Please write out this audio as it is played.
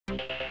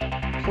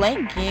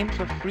playing games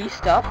for free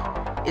stuff?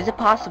 Is it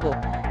possible?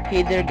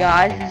 Hey there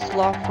guys, this is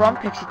Law from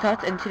Pixie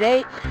Tuts, and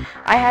today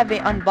I have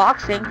an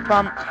unboxing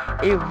from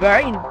a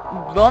very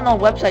well-known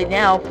website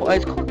now.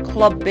 It's called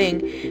Club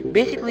Bing.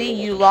 Basically,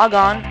 you log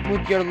on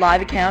with your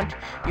live account,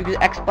 you use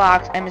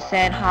Xbox,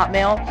 MSN,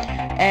 Hotmail,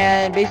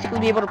 and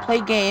basically be able to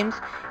play games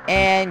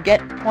and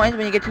get points.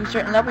 When you get to a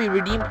certain level, you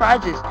redeem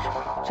prizes.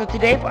 So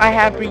today I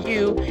have for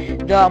you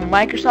the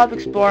Microsoft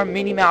Explorer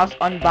Minnie Mouse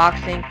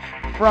unboxing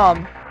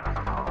from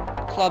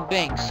Club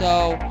Bing.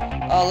 So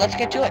let's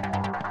get to it.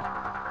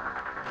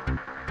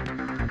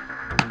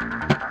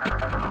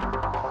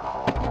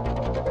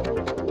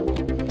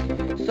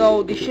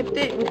 So they shipped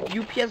it with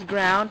UPS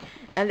ground,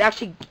 and they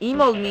actually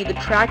emailed me the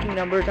tracking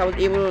numbers. I was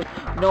able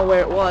to know where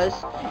it was.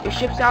 It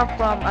ships out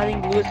from, I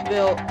think,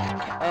 Louisville,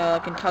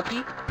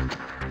 Kentucky.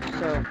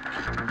 So,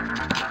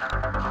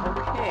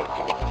 okay.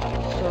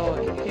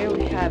 So here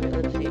we have it.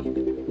 Let's see.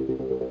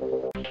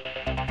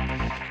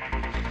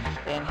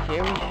 And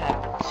here we have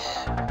it.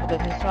 Put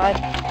it inside.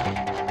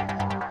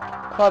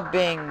 Club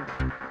Bing.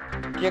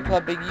 Dear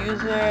Club Bing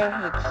user,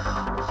 it's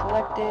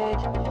selected.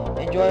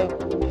 Enjoy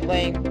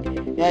playing.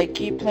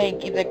 Keep playing,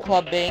 keep the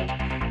Club Bing,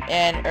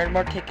 and earn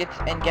more tickets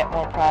and get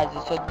more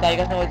prizes. So now you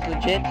guys know it's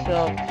legit.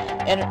 So,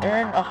 and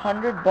earn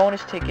 100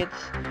 bonus tickets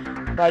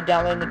by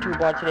downloading the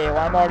toolbar today. Well,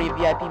 I'm already a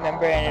VIP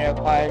member, and it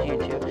requires you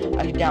to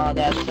actually download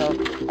that. So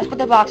let's put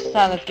the box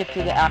aside. Let's get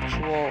to the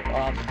actual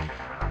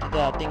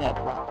the thing up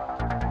front.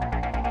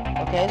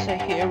 Okay, so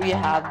here we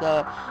have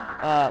the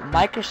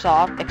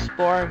Microsoft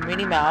Explorer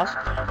Minnie Mouse.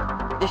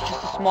 It's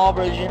just a small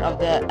version of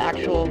the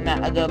actual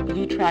the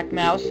BlueTrack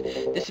mouse.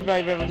 This is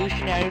very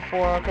revolutionary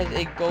because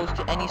it goes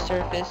to any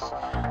surface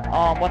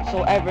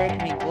whatsoever. It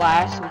can be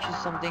glass, which is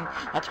something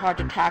that's hard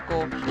to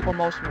tackle for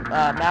most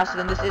mouses.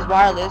 And this is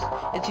wireless.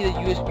 It's the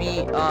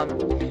USB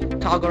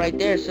toggle right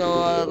there.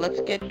 So let's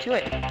get to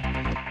it.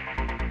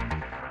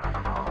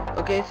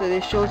 Okay, so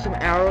they show some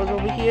arrows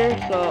over here.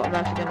 So I'm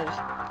actually gonna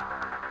just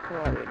pull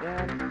all the way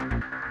down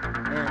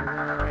and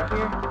one right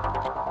here.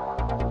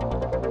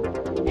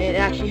 It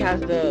actually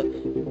has the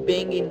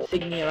Bing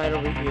insignia right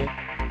over here,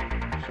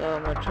 so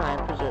I'm gonna try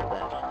and preserve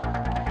that.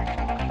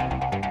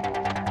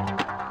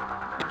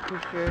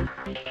 Pretty sure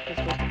it's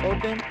supposed to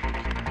open.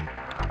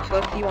 So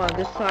let's see, on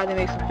this side they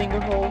make some finger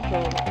holes, so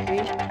let's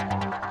see.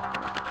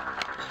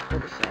 Just pull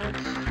this out.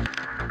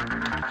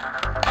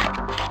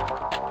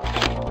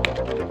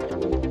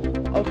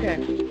 Okay,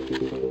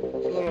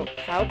 it's a little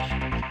pouch.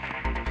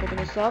 Open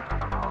this up.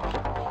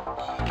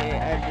 Okay,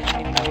 I didn't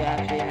even know you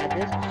actually had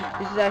this.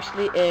 This is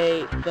actually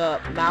the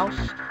mouse,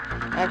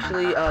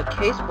 actually a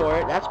case for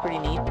it. That's pretty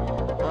neat.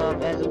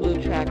 It has a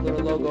BlueTrack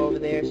little logo over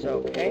there.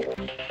 So okay.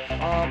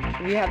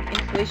 We have the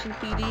installation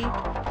CD,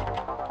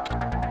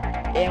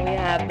 and we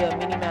have the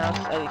Minnie Mouse,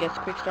 I guess,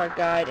 quick start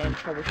guide and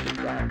troubleshoot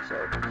guide. So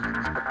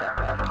let's put that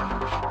back.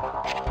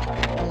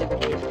 And leave the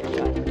case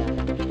aside for now.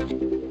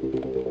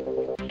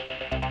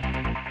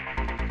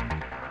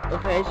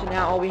 Okay, so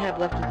now all we have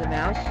left is the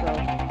mouse. So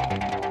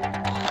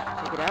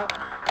take it out.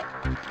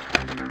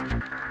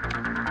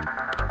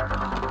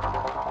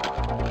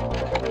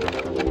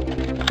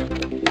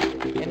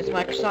 And it's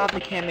Microsoft, they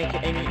can't make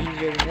it any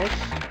easier than this.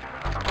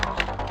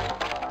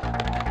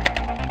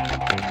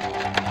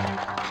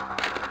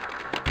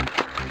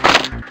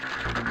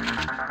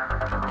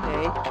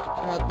 Okay,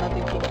 so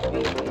nothing seems to be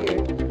over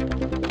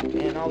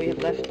here. And all we have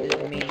left is the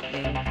main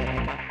thing that I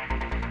got.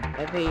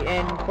 I paid,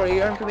 and for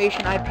your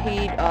information, I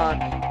paid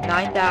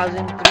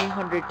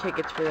 9,300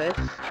 tickets for this.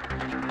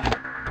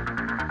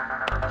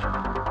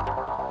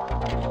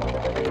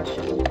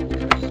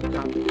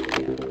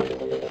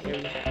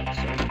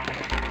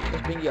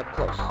 Bring you up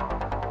close.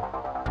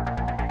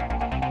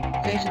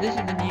 Okay, so this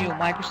is the new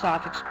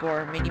Microsoft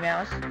Explorer Minnie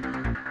Mouse.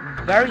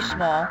 Very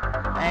small,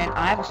 and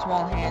I have a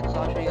small hand, so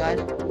I'll show you guys.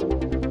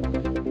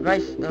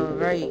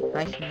 Very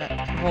nice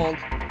to hold.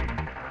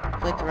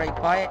 Click very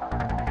quiet.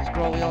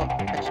 Scroll wheel,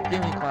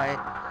 extremely quiet.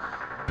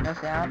 No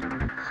sound.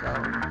 So,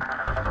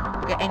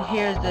 okay, and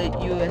here's the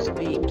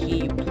USB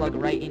key you plug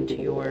right into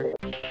your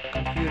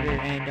computer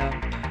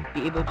and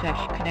be able to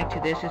actually connect to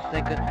this. It's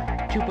like a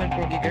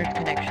 2.4 gigahertz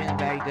connection,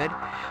 very good.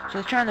 So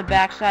let's try on the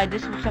back side.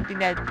 This is something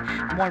that's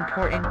more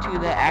important to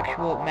the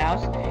actual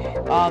mouse.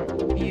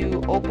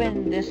 You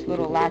open this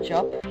little latch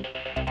up. Okay,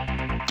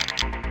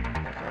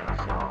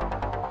 so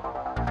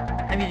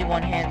I'm using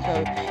one hand,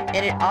 so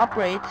and it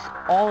operates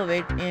all of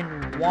it in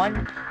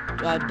one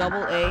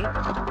AA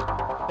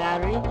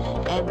battery,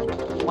 and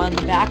on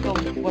the back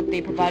of what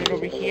they provided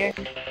over here,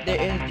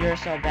 there is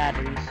Duracell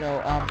battery.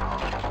 So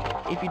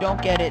if you don't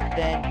get it,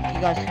 then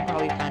you guys can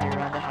probably find it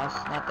around the house.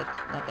 Not that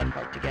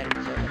hard to get it. So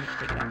let me just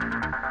take it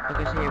out.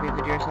 Okay, so here we have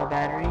the Duracell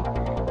battery.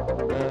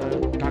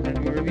 Not gonna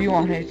do a review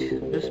on it.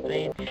 Just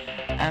plain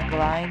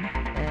alkaline.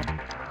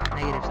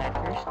 Negative side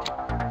first.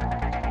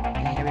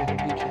 And here we have the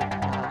BlueTrack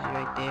technology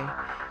right there.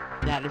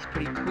 That is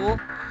pretty cool.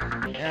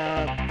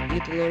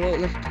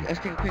 Let's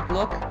take a quick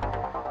look.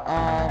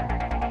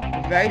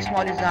 Very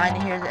small design.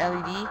 Here's the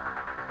LED.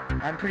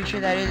 I'm pretty sure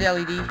that is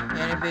LED,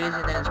 and if it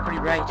isn't, then it's pretty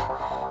bright.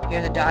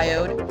 Here's a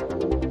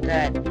diode.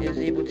 that is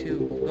able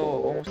to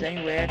go almost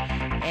anywhere,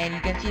 and you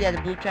can see that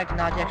the BlueTrack is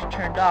not actually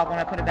turned off. When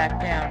I put it back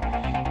down,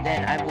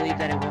 then I believe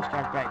that it will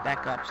start right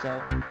back up,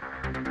 so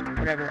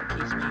whatever that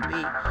case may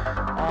be.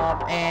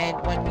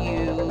 And when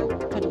you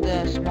put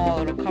the small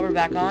little cover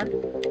back on,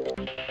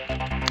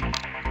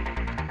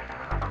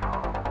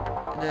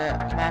 the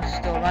mouse is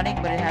still running,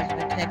 but it hasn't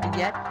been connected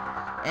yet.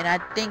 And I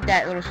think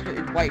that little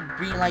white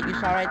green light you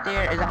saw right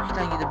there is actually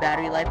telling you the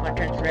battery life. When it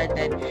turns red,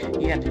 then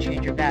you have to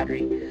change your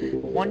battery.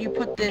 When you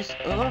put this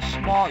little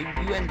small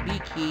USB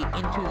key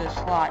into the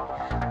slot,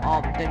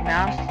 the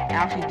mouse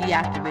actually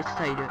deactivates to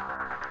tell you to.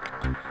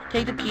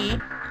 Take the key,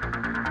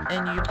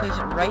 and you place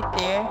it right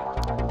there.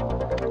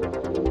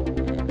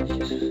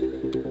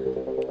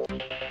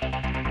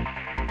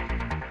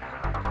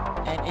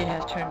 And it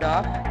has turned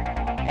off,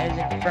 and is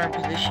in confirmed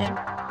position.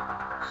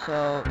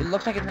 So it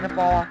looks like it's gonna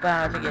fall off, but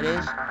I don't think it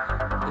is.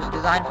 It's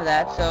designed for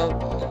that.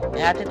 So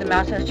that's it. The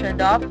mouse has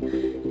turned off,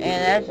 and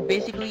that's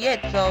basically it.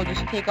 So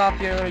just take off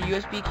your little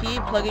USB key,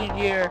 plug it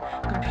into your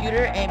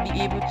computer, and be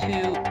able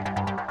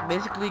to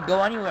basically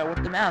go anywhere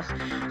with the mouse.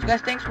 So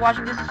guys, thanks for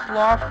watching. This is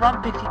Laura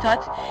from Pixie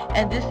Tuts,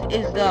 and this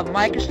is the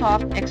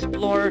Microsoft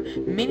Explorer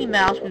Mini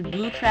Mouse with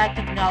BlueTrack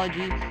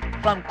technology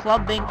from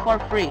Club Bing for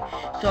free.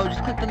 So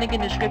just click the link in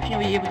the description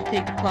and you'll be able to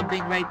take the Club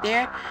Bing right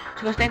there.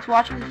 So guys, thanks for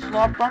watching. This is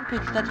Laura from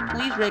Pixie Tuts.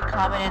 Please rate,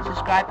 comment, and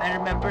subscribe, and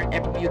remember,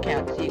 every view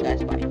counts. See you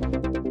guys.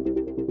 Bye.